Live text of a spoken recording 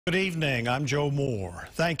Good evening, I'm Joe Moore.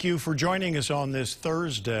 Thank you for joining us on this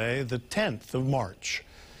Thursday, the 10th of March.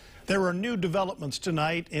 There are new developments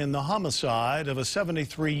tonight in the homicide of a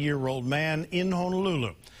 73-year-old man in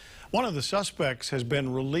Honolulu. One of the suspects has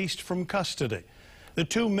been released from custody. The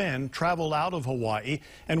two men traveled out of Hawaii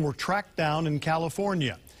and were tracked down in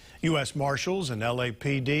California. U.S. Marshals and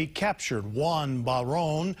LAPD captured Juan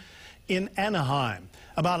Barron in Anaheim.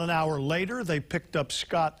 About an hour later, they picked up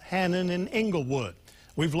Scott Hannon in Inglewood.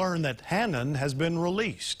 We've learned that Hannon has been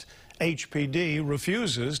released. HPD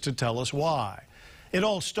refuses to tell us why. It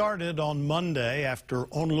all started on Monday after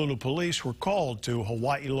Honolulu police were called to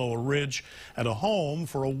Hawaii Lower Ridge at a home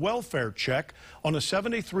for a welfare check on a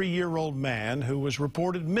 73-year-old man who was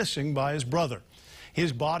reported missing by his brother.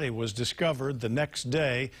 His body was discovered the next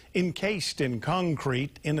day encased in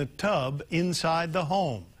concrete in a tub inside the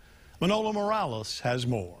home. Manolo Morales has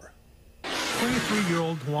more.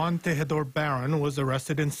 23-year-old Juan Tejedor Barron was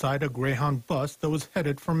arrested inside a Greyhound bus that was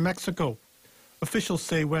headed for Mexico. Officials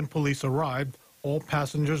say when police arrived, all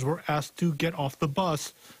passengers were asked to get off the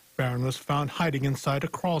bus. Barron was found hiding inside a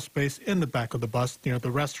crawl space in the back of the bus near the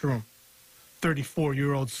restroom.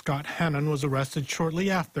 34-year-old Scott Hannon was arrested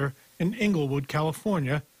shortly after in Inglewood,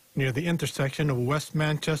 California, near the intersection of West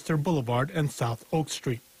Manchester Boulevard and South Oak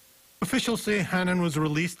Street. Officials say Hannon was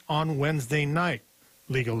released on Wednesday night.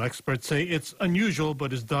 Legal experts say it's unusual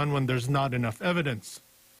but is done when there's not enough evidence.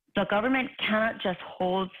 The government cannot just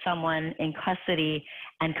hold someone in custody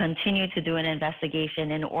and continue to do an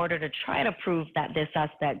investigation in order to try to prove that this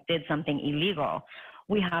suspect did something illegal.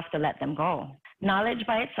 We have to let them go. Knowledge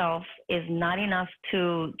by itself is not enough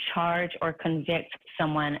to charge or convict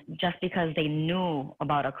someone just because they knew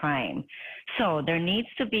about a crime. So there needs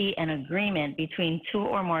to be an agreement between two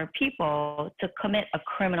or more people to commit a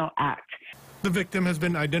criminal act. The victim has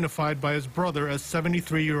been identified by his brother as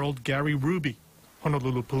 73-year-old Gary Ruby.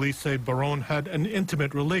 Honolulu police say Barron had an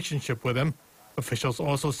intimate relationship with him. Officials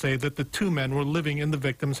also say that the two men were living in the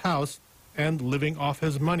victim's house and living off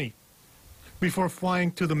his money. Before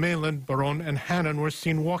flying to the mainland, Barron and Hannon were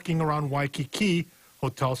seen walking around Waikiki.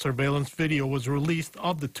 Hotel surveillance video was released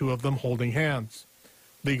of the two of them holding hands.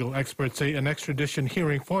 Legal experts say an extradition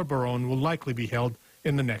hearing for Barron will likely be held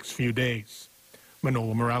in the next few days.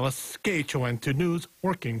 Manolo Morales, KHON2 News,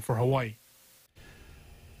 working for Hawaii.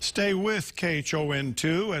 Stay with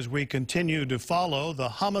KHON2 as we continue to follow the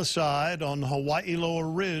homicide on Hawaii Lower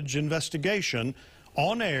Ridge investigation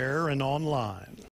on air and online.